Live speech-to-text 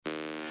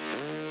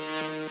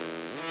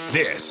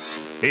This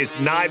is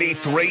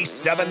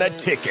 93.7 The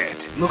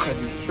Ticket. Look at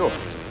me, sure.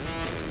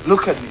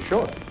 Look at me,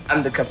 sure.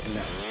 I'm the captain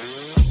now.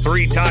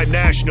 Three-time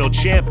national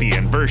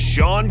champion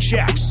Vershawn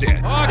Jackson.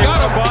 Oh,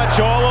 got a bunch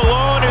all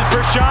alone is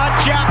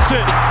Vershawn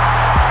Jackson.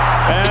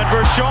 And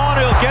Vershawn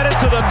will get it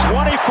to the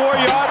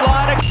 24-yard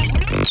line.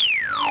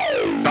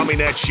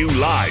 Coming at you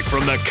live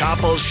from the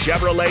Coppels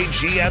Chevrolet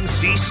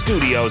GMC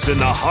studios in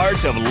the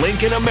heart of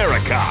Lincoln,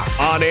 America.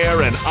 On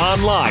air and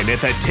online at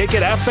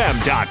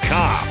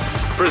theticketfm.com.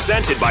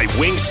 Presented by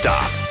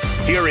Wingstop.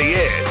 Here he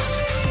is,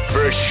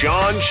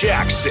 Vershawn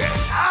Jackson.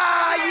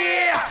 Ah,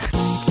 yeah!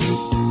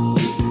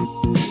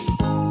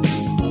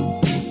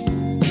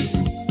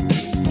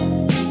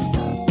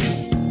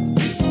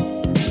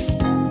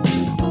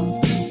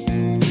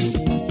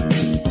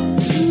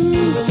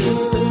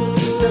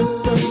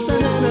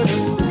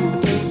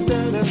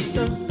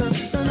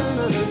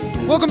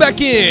 Welcome back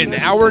in.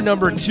 Hour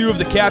number 2 of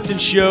the Captain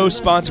Show,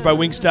 sponsored by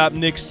Wingstop.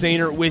 Nick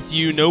Sainert with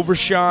you. No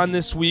Vershawn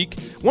this week.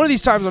 One of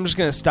these times I'm just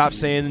going to stop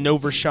saying no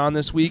Vershawn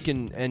this week,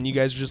 and you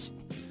guys are just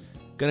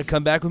going to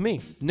come back with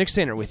me. Nick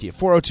Sainert with you.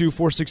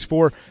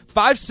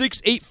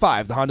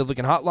 402-464-5685. The Honda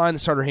Lincoln Hotline, the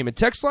Starter Heyman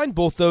text line.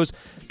 Both those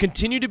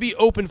continue to be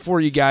open for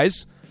you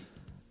guys.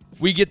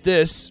 We get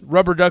this.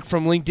 Rubber Duck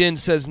from LinkedIn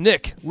says,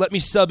 Nick, let me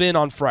sub in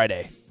on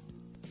Friday.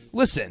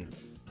 Listen,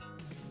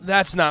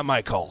 that's not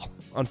my call,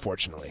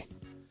 unfortunately.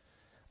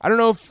 I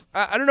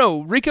don't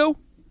know, Rico?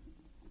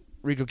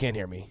 Rico can't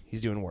hear me. He's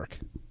doing work.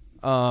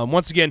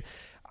 Once again,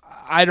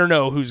 I don't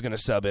know who's going to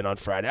sub in on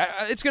Friday.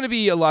 It's going to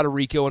be a lot of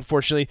Rico,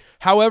 unfortunately.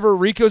 However,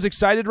 Rico's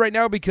excited right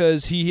now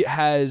because he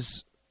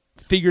has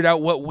figured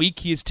out what week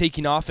he is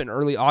taking off in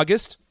early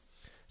August.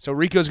 So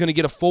Rico's going to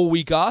get a full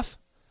week off.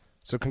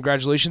 So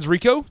congratulations,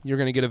 Rico. You're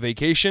going to get a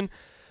vacation.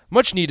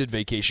 Much-needed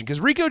vacation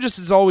because Rico just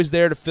is always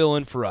there to fill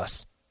in for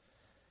us.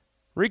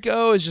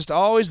 Rico is just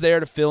always there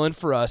to fill in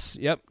for us.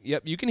 Yep,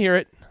 you can hear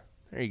it.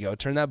 There you go.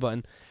 Turn that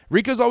button.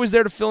 Rico's always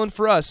there to fill in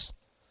for us,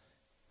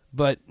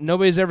 but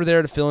nobody's ever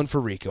there to fill in for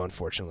Rico,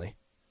 unfortunately.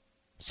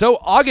 So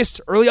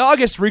early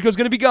August, Rico's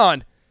going to be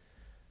gone.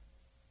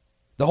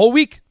 The whole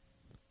week.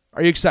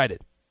 Are you excited?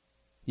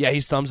 Yeah,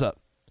 he's thumbs up.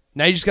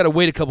 Now you just got to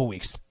wait a couple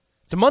weeks.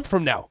 It's a month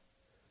from now.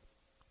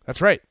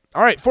 That's right.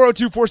 All right,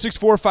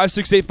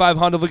 402-464-5685,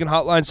 Honda Lincoln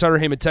Hotline, Starter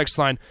Heyman text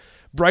line.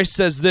 Bryce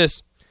says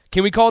this,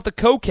 can we call it the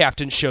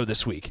co-captain show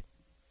this week?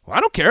 Well, I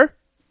don't care.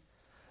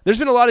 There's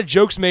been a lot of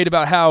jokes made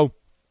about how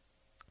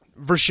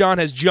Vershawn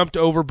has jumped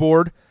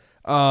overboard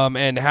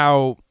and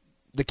how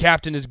the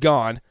captain is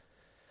gone.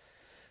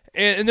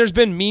 And there's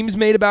been memes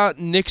made about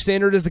Nick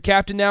Sainert as the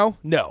captain now.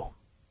 No,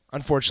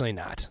 unfortunately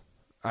not.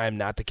 I am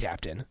not the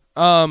captain.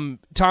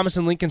 Thomas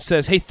and Lincoln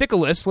says, hey,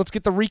 Thickless, let's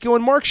get the Rico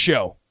and Mark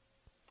show.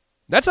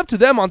 That's up to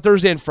them on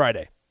Thursday and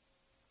Friday.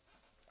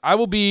 I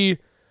will be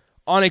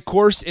on a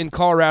course in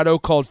Colorado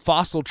called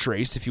Fossil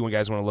Trace, if you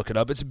guys want to look it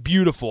up. It's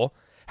beautiful.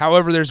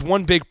 However, there's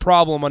one big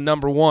problem on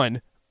number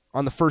 1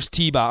 on the first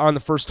on the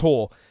first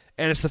hole,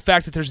 and it's the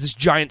fact that there's this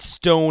giant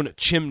stone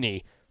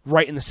chimney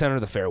right in the center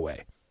of the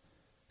fairway.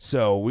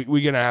 So we're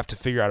going to have to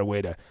figure out a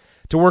way to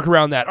work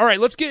around that. All right,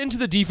 let's get into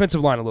the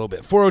defensive line a little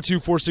bit.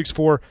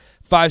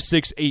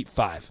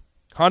 402-464-5685.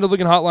 Honda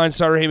Lincoln Hotline,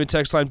 Starter Heyman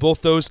text line,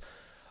 both those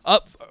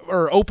up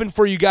or open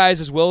for you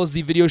guys, as well as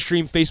the video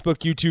stream, Facebook,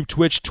 YouTube,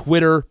 Twitch,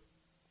 Twitter,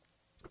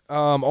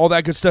 all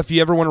that good stuff. If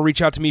you ever want to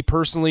reach out to me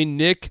personally,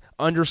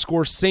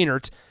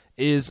 Nick_Sainert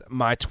is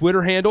my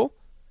Twitter handle.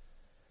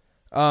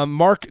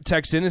 Mark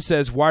texts in and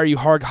says, why are you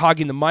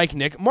hogging the mic,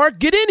 Nick? Mark,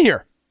 get in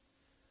here.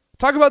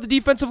 Talk about the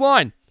defensive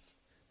line.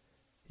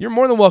 You're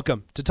more than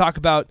welcome to talk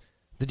about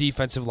the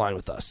defensive line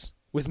with us,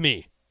 with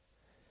me.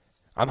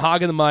 I'm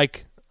hogging the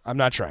mic. I'm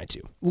not trying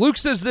to. Luke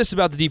says this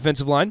about the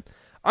defensive line.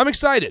 I'm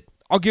excited.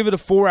 I'll give it a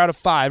 4 out of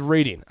 5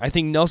 rating. I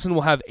think Nelson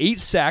will have 8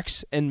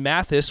 sacks and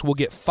Mathis will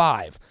get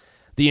 5.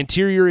 The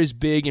interior is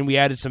big, and we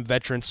added some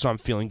veterans, so I'm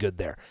feeling good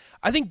there.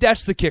 I think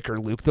that's the kicker,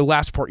 Luke, the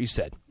last part you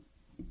said.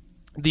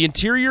 The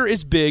interior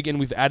is big, and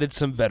we've added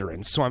some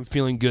veterans, so I'm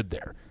feeling good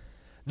there.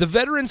 The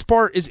veterans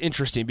part is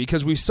interesting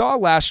because we saw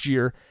last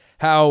year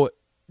how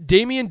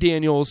Damian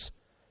Daniels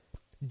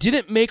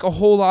didn't make a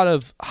whole lot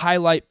of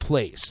highlight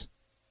plays.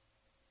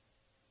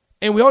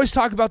 And we always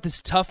talk about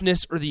this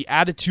toughness or the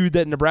attitude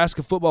that a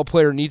Nebraska football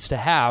player needs to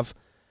have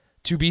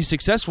to be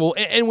successful.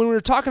 And when we're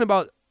talking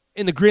about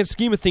in the grand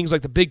scheme of things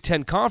like the Big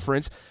Ten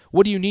Conference,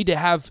 what do you need to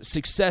have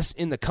success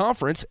in the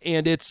conference?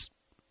 And it's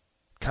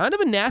kind of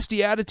a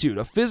nasty attitude,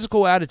 a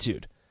physical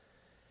attitude.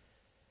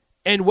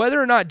 And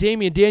whether or not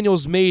Damian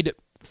Daniels made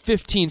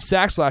 15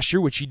 sacks last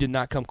year, which he did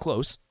not come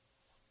close,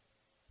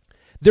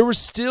 there was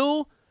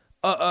still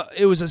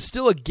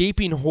still a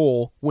gaping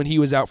hole when he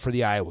was out for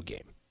the Iowa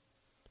game.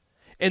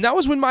 And that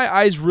was when my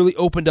eyes really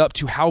opened up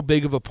to how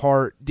big of a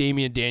part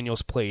Damian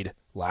Daniels played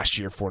last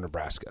year for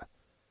Nebraska.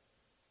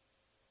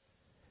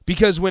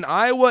 Because when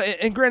Iowa,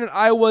 and granted,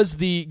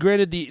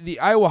 the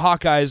Iowa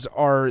Hawkeyes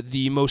are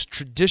the most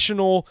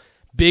traditional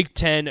Big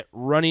Ten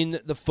running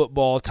the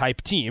football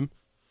type team.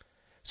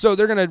 So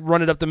they're going to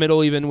run it up the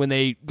middle even when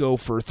they go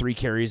for 3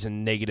 carries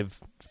and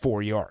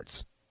 -4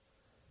 yards.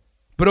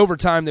 But over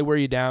time, they wear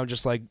you down,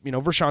 just like,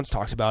 Vershawn's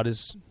talked about.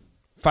 His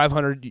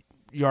 500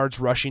 yards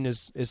rushing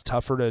is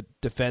tougher to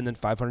defend than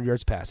 500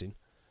 yards passing.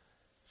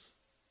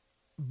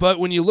 But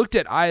when you looked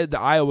at the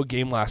Iowa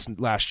game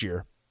last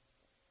year,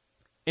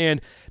 and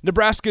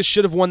Nebraska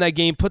should have won that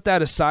game, put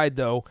that aside,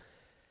 though,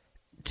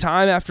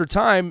 time after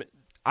time,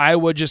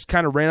 Iowa just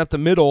kind of ran up the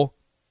middle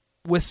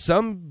with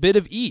some bit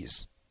of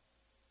ease.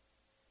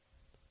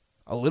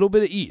 A little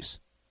bit of ease.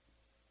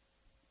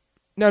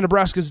 Now,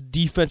 Nebraska's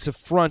defensive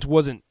front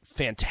wasn't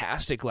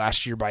fantastic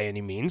last year by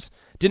any means.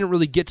 Didn't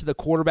really get to the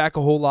quarterback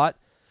a whole lot.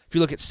 If you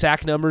look at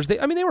sack numbers, they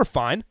were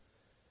fine.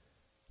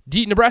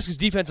 Nebraska's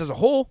defense as a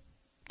whole,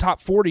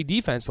 top 40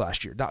 defense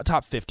last year,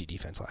 top 50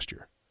 defense last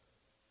year.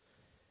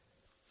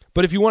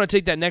 But if you want to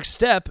take that next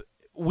step,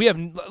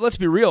 let's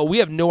be real, we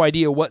have no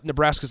idea what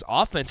Nebraska's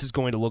offense is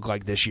going to look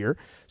like this year.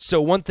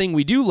 So one thing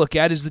we do look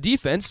at is the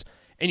defense,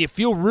 and you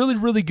feel really,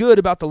 really good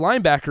about the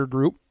linebacker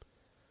group.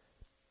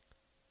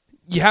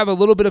 You have a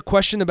little bit of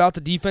question about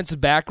the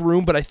defensive back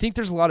room, but I think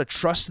there's a lot of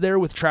trust there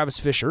with Travis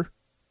Fisher.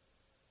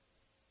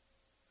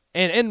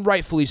 And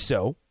rightfully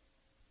so.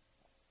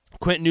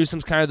 Quentin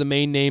Newsom's kind of the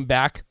main name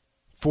back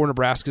for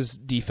Nebraska's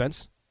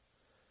defense.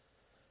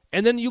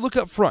 And then you look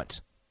up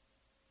front.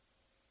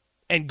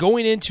 And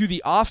going into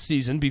the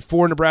offseason,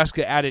 before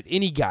Nebraska added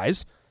any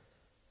guys,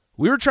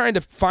 we were trying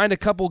to find a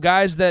couple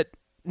guys that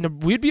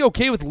we'd be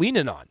okay with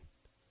leaning on.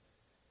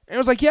 And it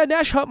was like, yeah,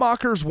 Nash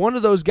Hutmacher's one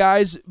of those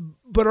guys,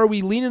 but are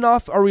we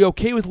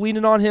okay with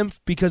leaning on him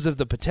because of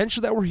the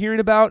potential that we're hearing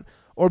about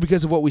or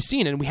because of what we've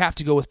seen? And we have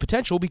to go with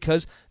potential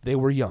because they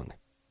were young.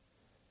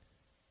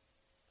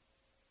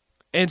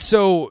 And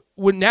so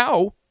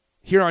now,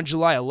 here on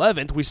July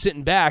 11th, we're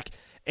sitting back,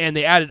 and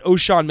they added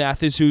O'Shawn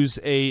Mathis, who's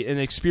an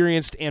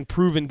experienced and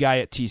proven guy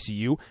at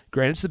TCU.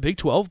 Granted, it's the Big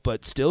 12,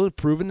 but still a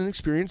proven and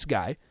experienced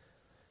guy.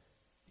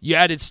 You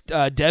added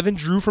Devin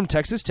Drew from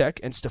Texas Tech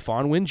and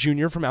Stephon Wynn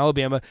Jr. from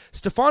Alabama.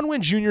 Stephon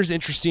Wynn Jr. is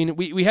interesting.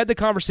 We had the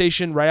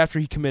conversation right after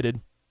he committed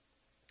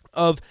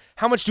of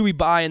how much do we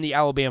buy in the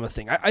Alabama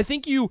thing. I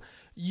think you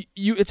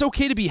it's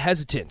okay to be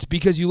hesitant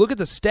because you look at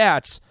the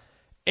stats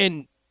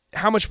and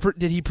how much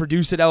did he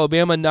produce at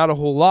Alabama? Not a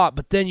whole lot,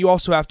 but then you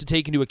also have to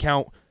take into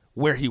account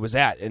where he was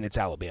at, and it's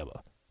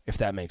Alabama, if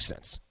that makes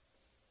sense.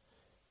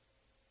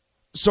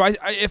 So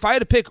if I had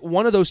to pick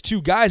one of those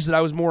two guys that I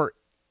was more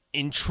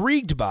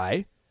intrigued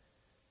by,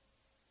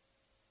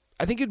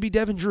 I think it'd be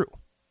Devin Drew.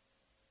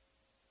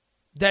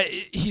 That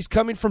he's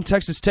coming from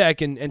Texas Tech,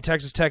 and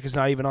Texas Tech is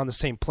not even on the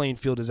same playing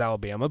field as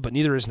Alabama, but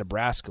neither is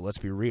Nebraska, let's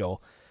be real.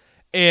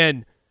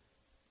 And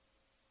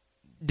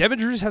Devin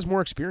Drew just has more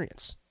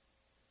experience.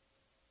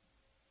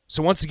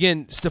 So once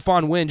again,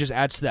 Stephon Wynn just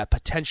adds to that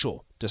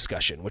potential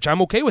discussion, which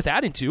I'm okay with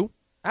adding to.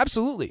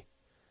 Absolutely.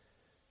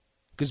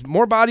 Because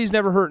more bodies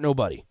never hurt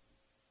nobody.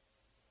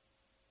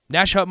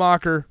 Nash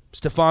Hutmacher,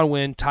 Stephon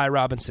Wynn, Ty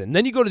Robinson.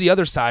 Then you go to the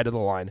other side of the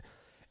line,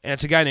 and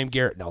it's a guy named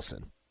Garrett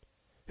Nelson,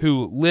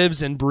 who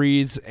lives and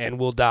breathes and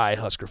will die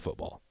Husker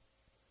football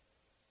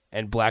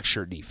and black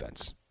shirt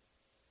defense.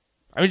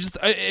 I mean,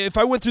 if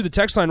I went through the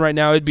text line right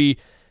now, it'd be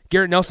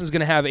Garrett Nelson's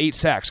going to have 8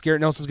 sacks.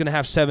 Garrett Nelson's going to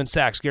have 7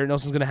 sacks. Garrett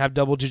Nelson's going to have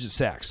double-digit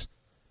sacks.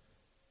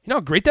 You know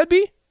how great that'd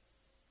be?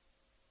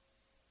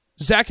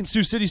 Zach in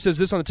Sioux City says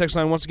this on the text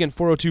line, once again,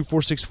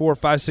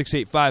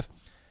 402-464-5685.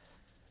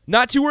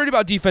 Not too worried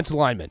about defensive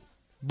linemen.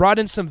 Brought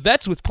in some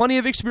vets with plenty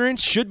of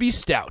experience, should be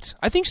stout.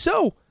 I think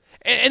so.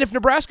 And if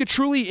Nebraska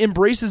truly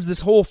embraces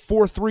this whole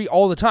 4-3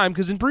 all the time,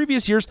 because in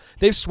previous years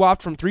they've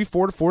swapped from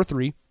 3-4 to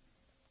 4-3,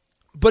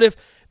 but if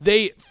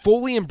they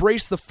fully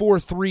embrace the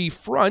 4-3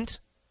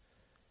 front,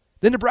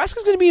 then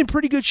Nebraska's going to be in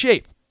pretty good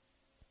shape.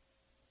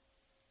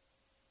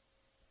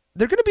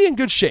 They're going to be in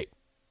good shape.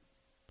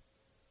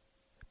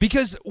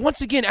 Because,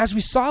 once again, as we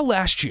saw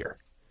last year,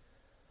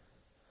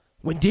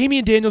 when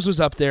Damian Daniels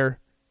was up there,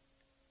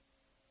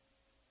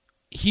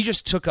 he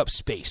just took up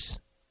space.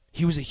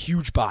 He was a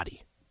huge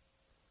body.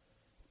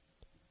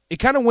 It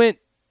kind of went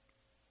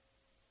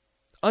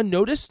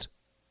unnoticed.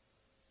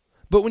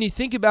 But when you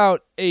think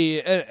about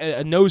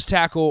a nose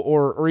tackle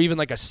or even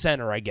like a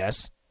center, I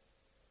guess,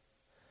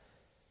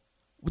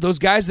 those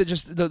guys that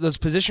just, those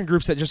position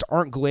groups that just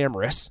aren't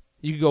glamorous,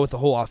 you could go with the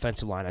whole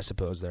offensive line, I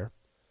suppose, there.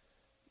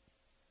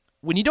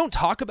 When you don't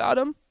talk about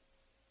them,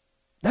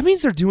 that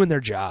means they're doing their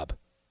job.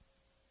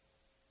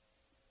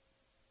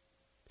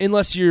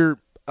 Unless you're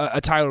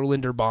a Tyler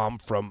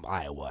Linderbaum from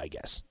Iowa, I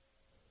guess,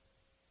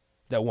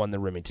 that won the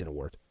Remington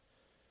Award.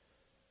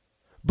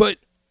 But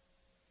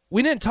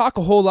we didn't talk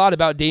a whole lot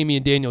about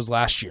Damian Daniels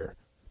last year.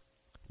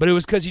 But it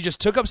was because he just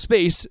took up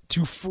space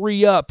to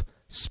free up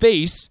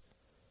space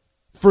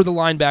for the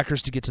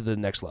linebackers to get to the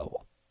next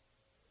level.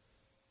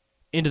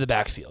 Into the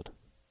backfield.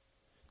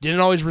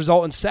 Didn't always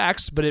result in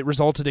sacks, but it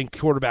resulted in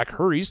quarterback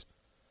hurries.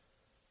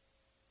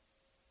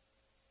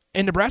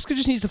 And Nebraska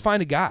just needs to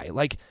find a guy.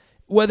 Like,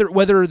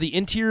 whether the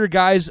interior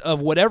guys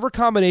of whatever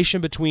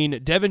combination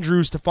between Devin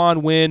Drew,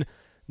 Stephon Wynn,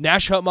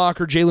 Nash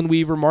Hutmacher, Jalen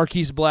Weaver,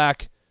 Marquise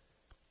Black,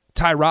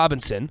 Ty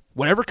Robinson,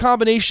 whatever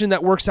combination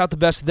that works out the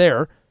best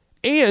there.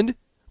 And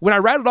when I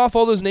rattled off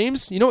all those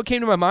names, you know what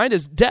came to my mind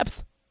is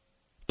depth.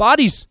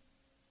 bodies.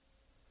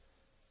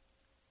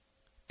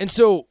 And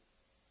so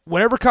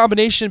whatever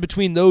combination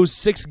between those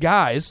 6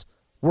 guys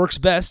works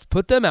best,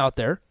 put them out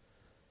there.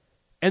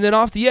 And then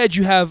off the edge,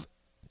 you have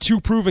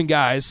 2 proven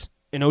guys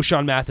in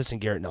O'Shawn Mathis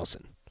and Garrett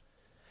Nelson.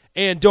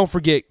 And don't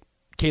forget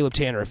Caleb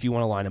Tanner if you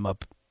want to line him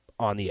up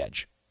on the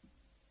edge.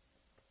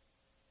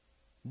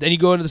 Then you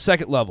go into the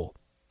second level.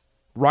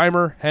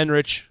 Reimer,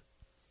 Henrich,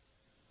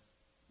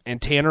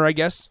 and Tanner, I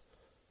guess.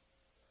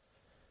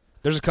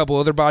 There's a couple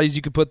other bodies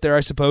you could put there,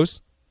 I suppose.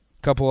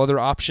 A couple other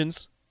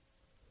options.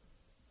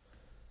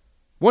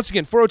 Once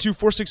again,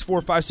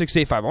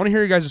 402-464-5685. I want to hear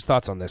your guys'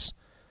 thoughts on this.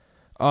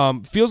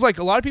 Feels like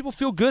a lot of people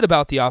feel good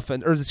about the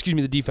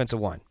the defensive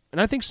line, and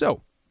I think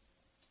so.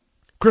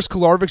 Chris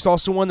Kolarvik's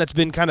also one that's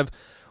been kind of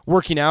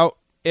working out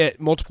at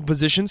multiple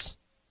positions.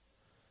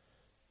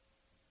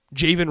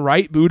 Javen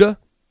Wright, Buddha.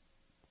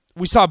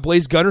 We saw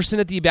Blaze Gunnerson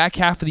at the back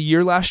half of the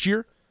year last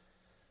year.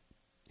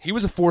 He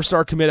was a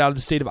 4-star commit out of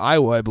the state of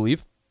Iowa, I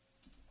believe.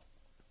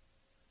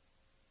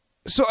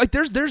 So like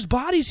there's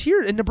bodies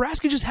here, and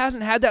Nebraska just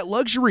hasn't had that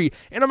luxury.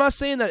 And I'm not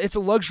saying that it's a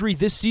luxury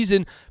this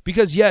season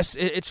because, yes,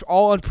 it's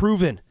all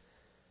unproven.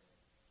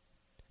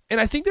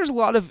 And I think there's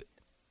going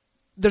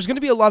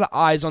to be a lot of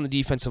eyes on the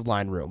defensive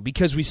line room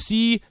because we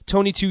see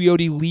Tony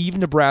Tuioti leave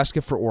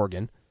Nebraska for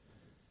Oregon.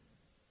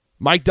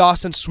 Mike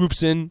Dawson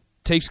swoops in,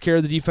 takes care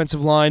of the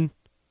defensive line,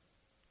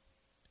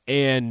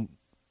 and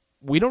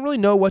we don't really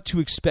know what to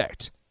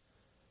expect.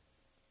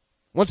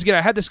 Once again,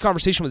 I had this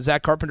conversation with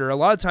Zach Carpenter. A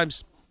lot of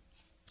times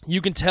you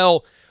can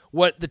tell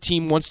what the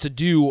team wants to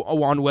do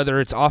on whether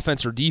it's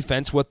offense or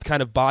defense, what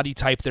kind of body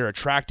type they're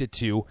attracted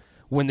to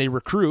when they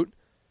recruit.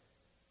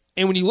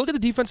 And when you look at the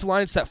defensive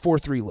line, it's that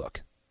 4-3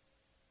 look.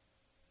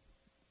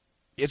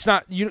 It's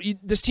not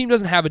this team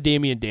doesn't have a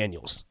Damian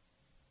Daniels,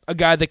 a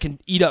guy that can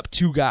eat up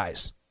 2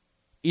 guys,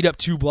 eat up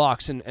 2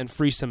 blocks and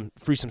free some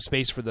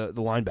space for the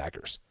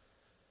linebackers.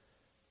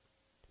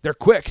 They're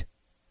quick.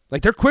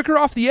 Like they're quicker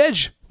off the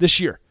edge this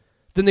year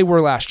than they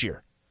were last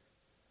year.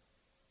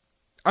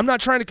 I'm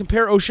not trying to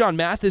compare O'Shawn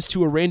Mathis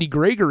to a Randy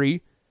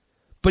Gregory,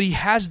 but he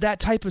has that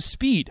type of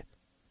speed.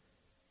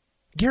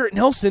 Garrett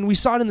Nelson, we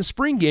saw it in the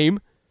spring game.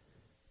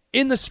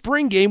 In the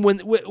spring game,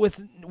 when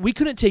we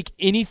couldn't take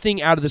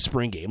anything out of the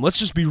spring game. Let's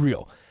just be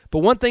real. But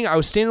one thing, I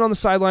was standing on the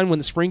sideline when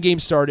the spring game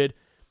started,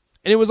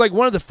 and it was like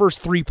one of the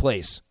first 3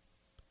 plays.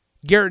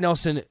 Garrett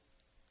Nelson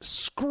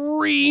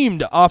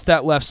screamed off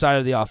that left side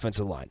of the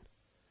offensive line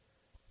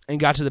and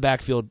got to the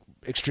backfield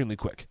extremely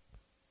quick.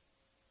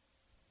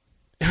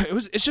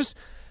 It's just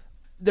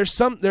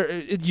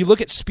you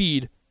look at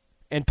speed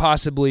and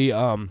possibly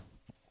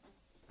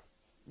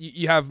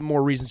you have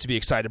more reasons to be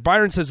excited.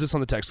 Byron says this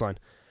on the text line.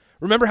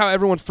 Remember how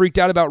everyone freaked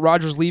out about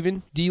Rogers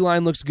leaving?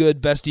 D-line looks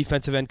good, best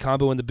defensive end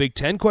combo in the Big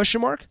Ten, ?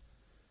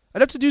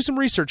 I'd have to do some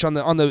research on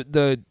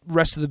the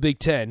rest of the Big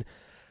Ten.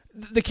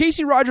 The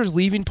Casey Rogers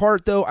leaving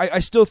part, though, I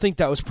still think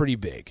that was pretty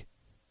big.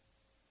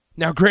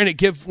 Now, granted,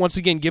 give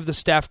the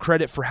staff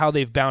credit for how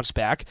they've bounced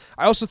back.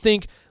 I also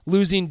think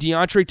losing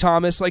DeAndre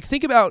Thomas,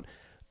 think about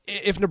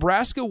if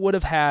Nebraska would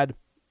have had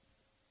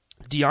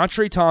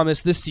DeAndre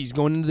Thomas this season,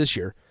 going into this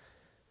year,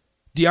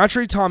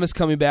 DeAndre Thomas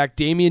coming back,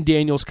 Damian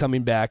Daniels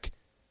coming back,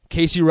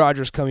 Casey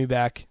Rogers coming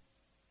back,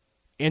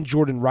 and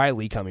Jordan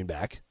Riley coming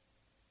back,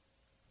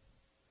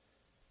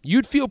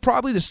 you'd feel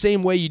probably the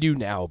same way you do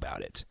now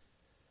about it.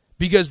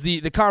 Because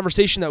the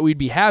conversation that we'd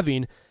be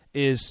having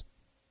is,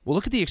 well,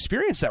 look at the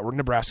experience that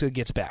Nebraska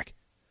gets back.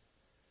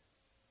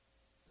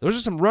 Those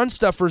are some run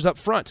stuffers up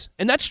front.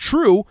 And that's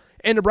true,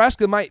 and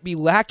Nebraska might be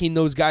lacking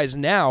those guys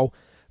now,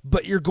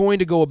 but you're going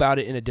to go about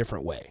it in a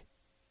different way.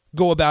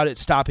 Go about it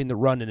stopping the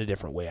run in a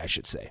different way, I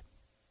should say.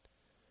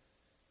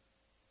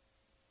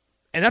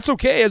 And that's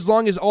okay as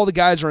long as all the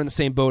guys are in the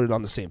same boat and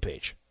on the same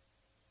page.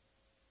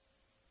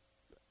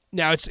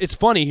 Now, it's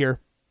funny here.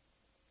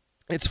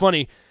 It's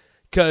funny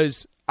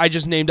because I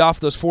just named off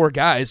those 4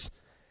 guys,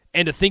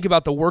 and to think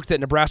about the work that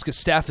Nebraska's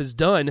staff has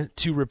done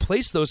to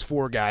replace those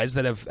 4 guys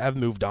that have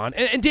moved on.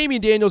 And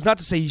Damian Daniels, not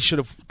to say he should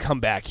have come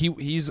back.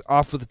 He's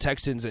off with the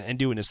Texans and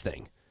doing his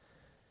thing.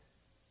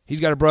 He's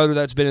got a brother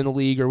that's been in the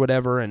league or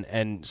whatever,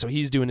 and so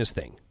he's doing his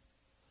thing.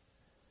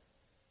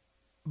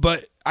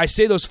 But I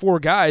say those 4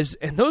 guys,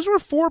 and those were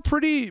 4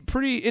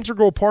 pretty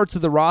integral parts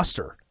of the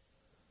roster.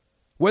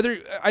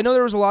 I know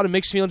there was a lot of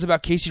mixed feelings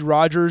about Casey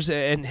Rogers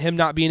and him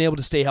not being able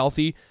to stay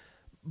healthy,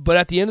 but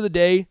at the end of the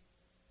day,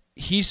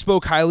 he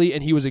spoke highly,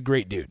 and he was a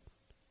great dude.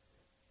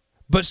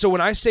 But so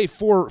when I say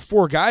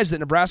four guys that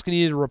Nebraska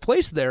needed to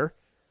replace there,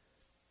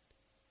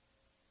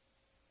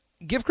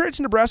 give credit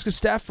to Nebraska's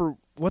staff for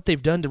what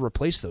they've done to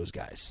replace those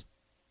guys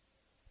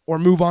or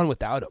move on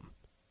without them.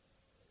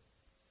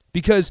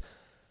 Because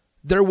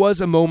there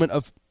was a moment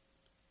of,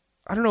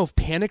 I don't know if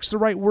panic's the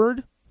right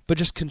word, but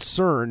just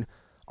concern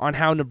on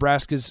how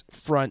Nebraska's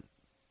front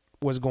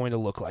was going to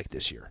look like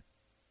this year,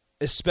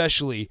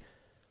 especially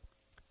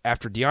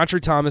after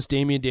DeAndre Thomas,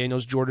 Damian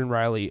Daniels, Jordan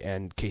Riley,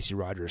 and Casey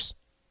Rogers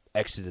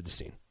exited the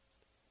scene.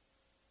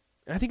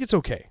 And I think it's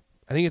okay.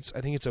 I think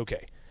it's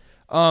okay.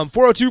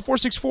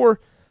 402-464-5685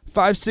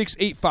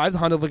 5685, the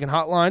Honda Lincoln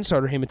Hotline,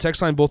 Starter Heyman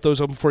text line, both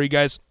those open for you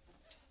guys.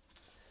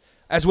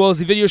 As well as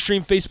the video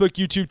stream, Facebook,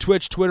 YouTube,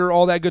 Twitch, Twitter,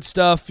 all that good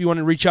stuff. If you want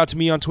to reach out to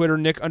me on Twitter,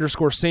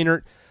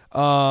 Nick_Sainert.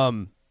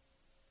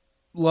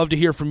 Love to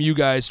hear from you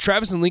guys.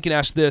 Travis and Lincoln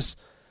asked this,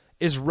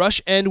 is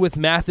Rush end with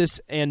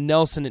Mathis and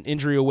Nelson an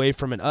injury away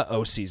from an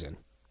uh-oh season?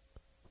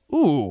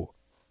 Ooh.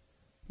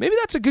 Maybe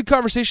that's a good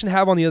conversation to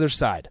have on the other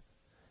side.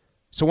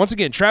 So once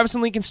again, Travis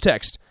and Lincoln's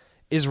text,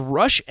 is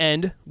Rush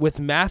end with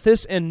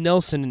Mathis and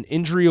Nelson an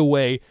injury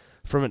away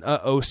from an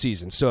uh-oh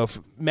season? So if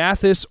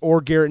Mathis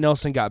or Garrett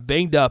Nelson got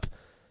banged up,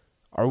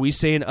 are we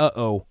saying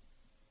uh-oh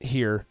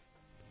here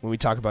when we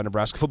talk about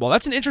Nebraska football?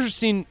 That's an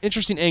interesting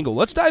angle.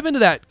 Let's dive into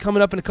that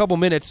coming up in a couple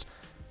minutes.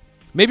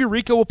 Maybe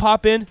Rico will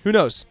pop in. Who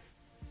knows?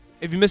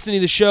 If you missed any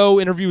of the show,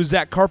 interview with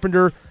Zach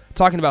Carpenter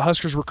talking about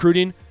Huskers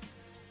recruiting,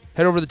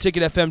 head over to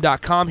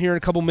theticketfm.com here in a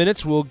couple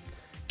minutes. We'll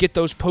get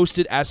those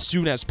posted as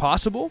soon as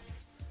possible.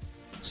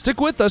 Stick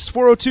with us,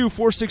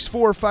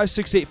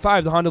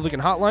 402-464-5685, the Honda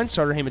Lincoln Hotline,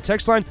 Starter Heyman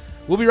text line.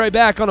 We'll be right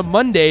back on a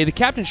Monday, the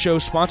Captain Show,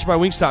 sponsored by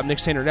Wingstop. Nick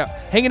Sainert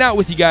hanging out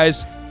with you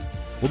guys.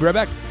 We'll be right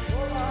back.